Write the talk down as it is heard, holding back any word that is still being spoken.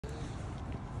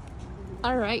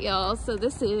Alright, y'all, so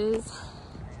this is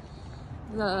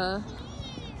the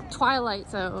Twilight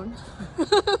Zone.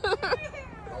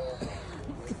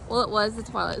 Well, it was the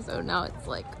Twilight Zone, now it's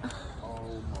like,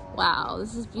 wow,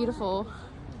 this is beautiful.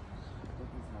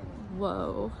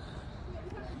 Whoa.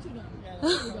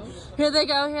 Here they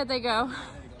go, here they go.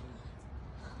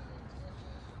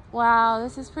 Wow,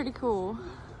 this is pretty cool.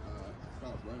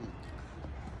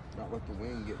 Not let the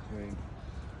wind get to him.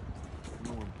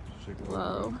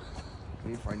 Whoa.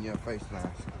 You find your face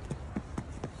mask.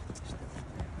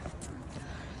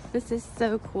 This is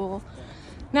so cool.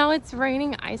 Now it's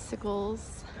raining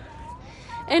icicles.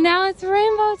 And now it's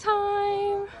rainbow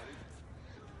time.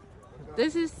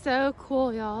 This is so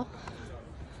cool, y'all.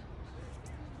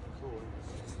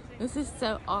 This is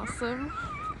so awesome.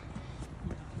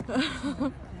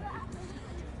 But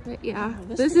yeah,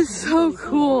 this is so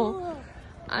cool.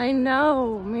 I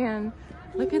know, man.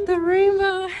 Look at the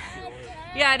rainbow.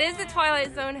 Yeah, it is the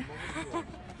Twilight Zone.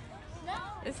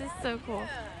 This is so cool.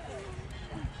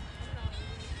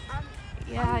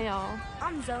 Yeah, y'all.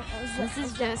 This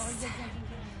is just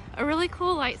a really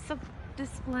cool light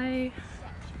display.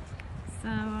 So,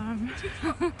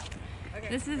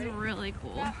 this is really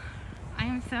cool. I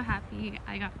am so happy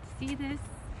I got to see this.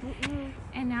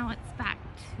 And now it's back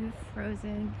to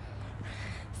Frozen.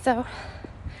 So,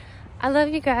 I love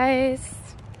you guys.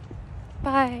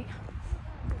 Bye.